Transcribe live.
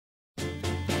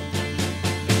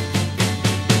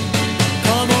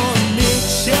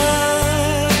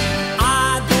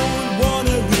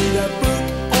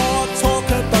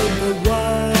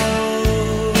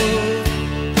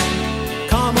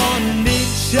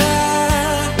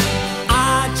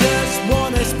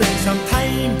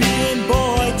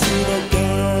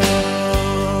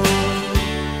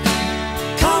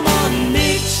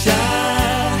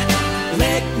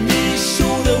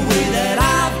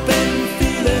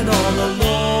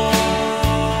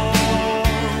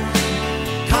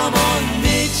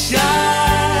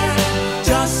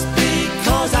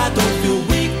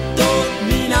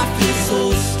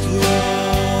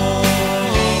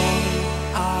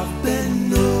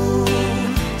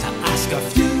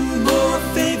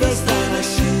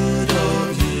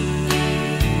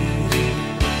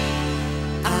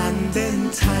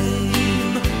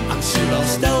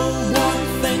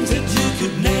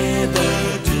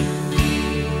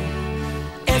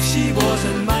if she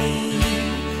wasn't mine,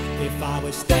 if I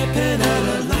was stepping out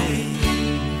of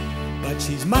lane. But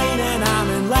she's mine and I'm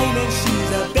in line, and she's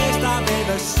the best I've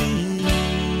ever seen.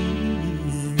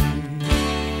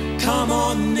 Come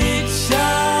on,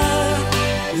 nature,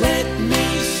 let me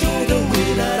show the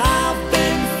way that I've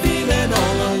been feeling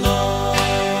all along.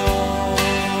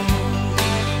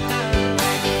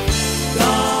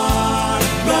 Dark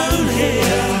brown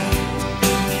hair,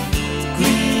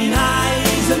 green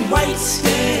eyes and white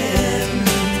skin,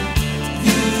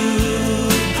 you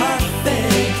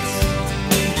perfect,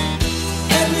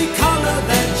 every color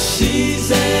that she's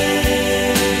in.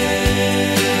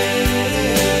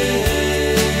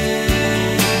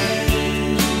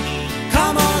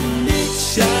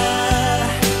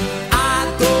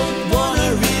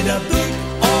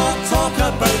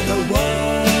 About the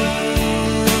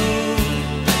world.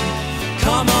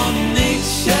 Come on,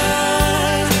 nature,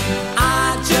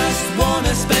 I just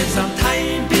wanna spend some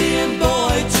time being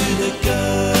boy to the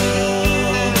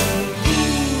girl.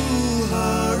 Ooh,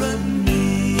 her and me,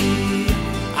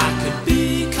 I could be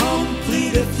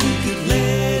complete if you could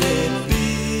let it be.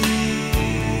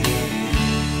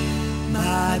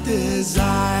 My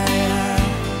desire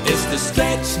is to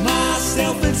stretch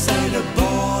myself inside a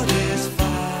body's fire.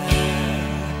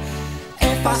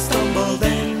 If I stumble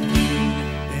then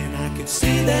I could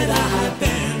see that I have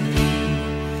been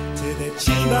to the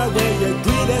chamber where your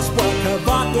greatest work of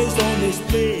art is on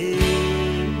display.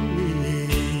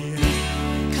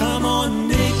 Come on,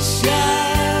 nature,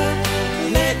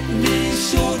 let me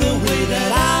show the way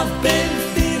that I've been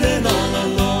feeling all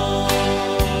along.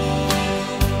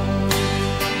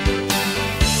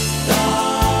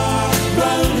 Dark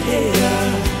brown hair,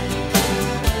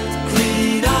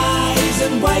 green eyes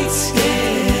and white skin,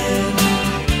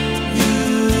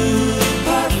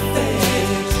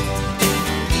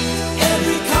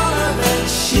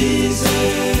 she's in.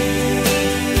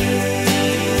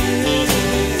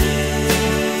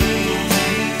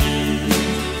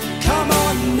 Come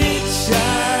on,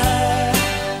 nature,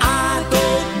 I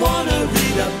don't wanna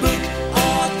read a book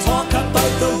or talk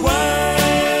about the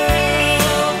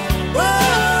world.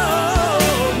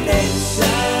 Whoa,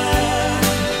 nature,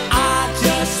 I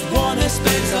just wanna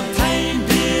spend some time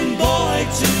being boy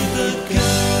to the girl.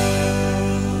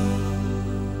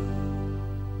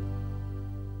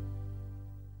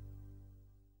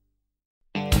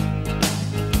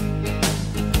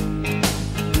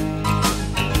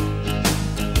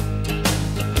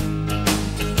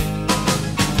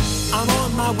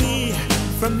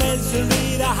 From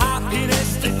misery to happiness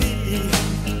today.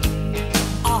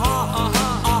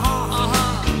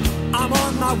 I'm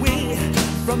on my way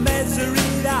from misery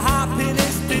to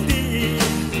happiness today.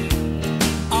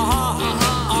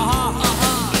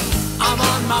 I'm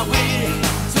on my way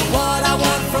to what I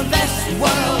want from this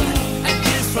world. And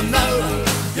years from now,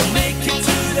 you'll make it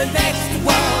to the next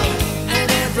world. And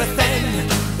everything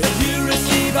that you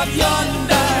receive up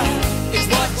yonder is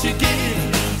what you give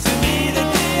to me the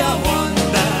day I won.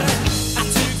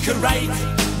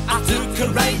 I took a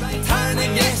right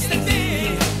turning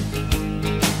yesterday.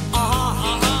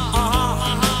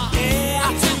 Yeah, I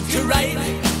took a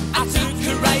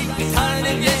right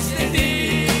turning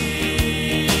yesterday.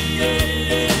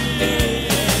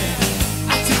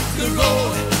 I took the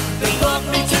road that brought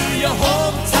me to your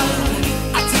hometown.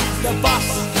 I took the bus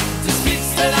to streets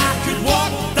that I could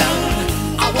walk down.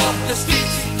 I walked the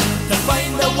streets to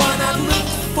find the one I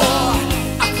looked for.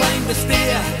 I climbed the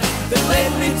stair that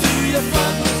led me to your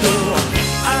front door.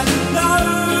 And now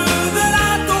that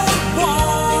I don't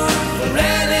want for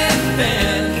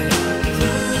anything,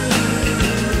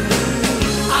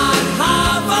 I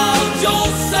have all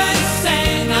Joseph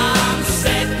saying I'm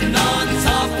sitting on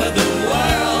top of the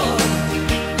world.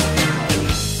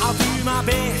 I'll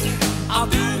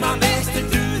do my best to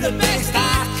do the best I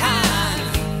can.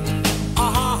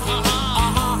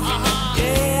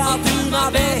 Yeah,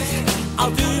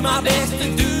 I'll do my best to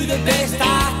do the best I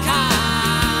can.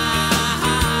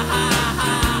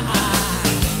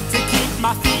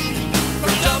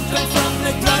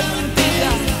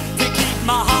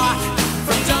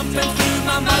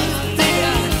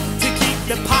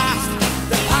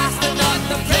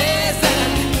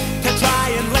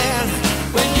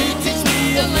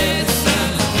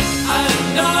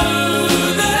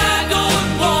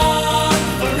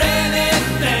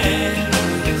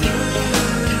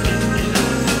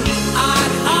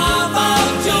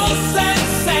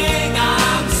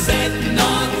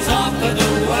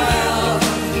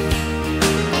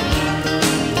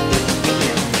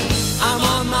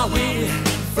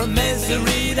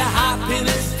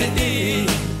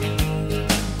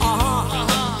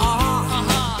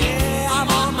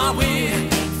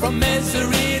 from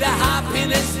misery to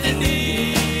happiness to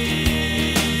thee.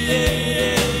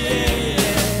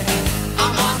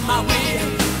 I'm on my way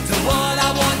to what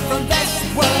I want from this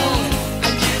world,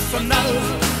 and years from now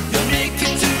you'll make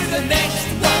it to the next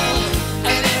world,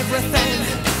 and everything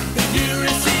that you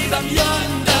receive up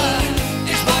yonder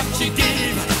is what you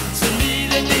give to me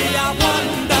the day I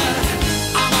wonder.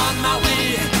 I'm on my way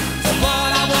to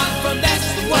what I want from this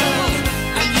world,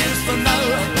 and years from now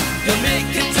you'll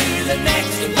make it to the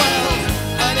next world,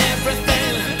 and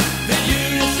everything that you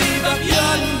receive up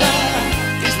yonder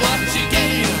is what you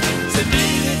gave to me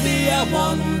the day I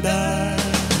wonder.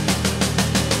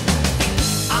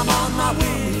 I'm on my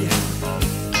way.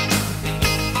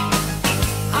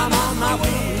 I'm on my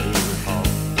way.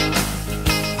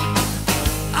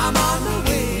 I'm on my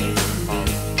way.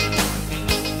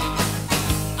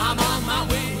 I'm on my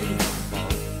way.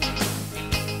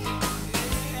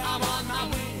 I'm on my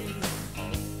way.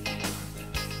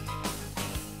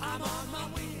 I'm on my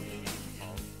way.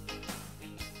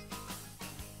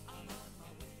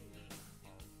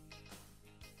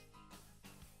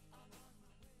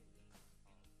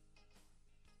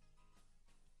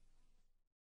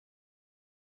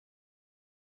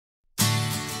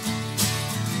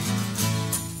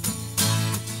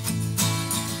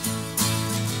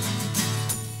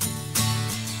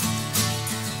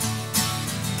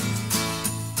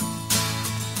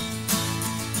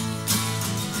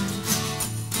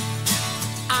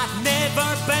 I've never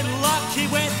been lucky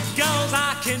with girls,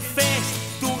 I confess.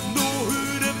 Don't know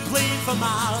who to blame for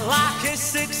my lack of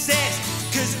success.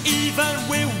 Cause even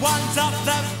with ones up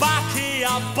the back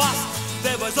of a bus,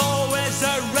 there was always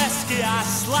a risk of a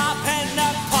slap in the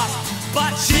pus.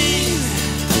 But Jean,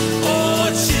 oh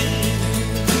Jean,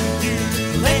 you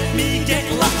let me get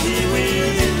lucky with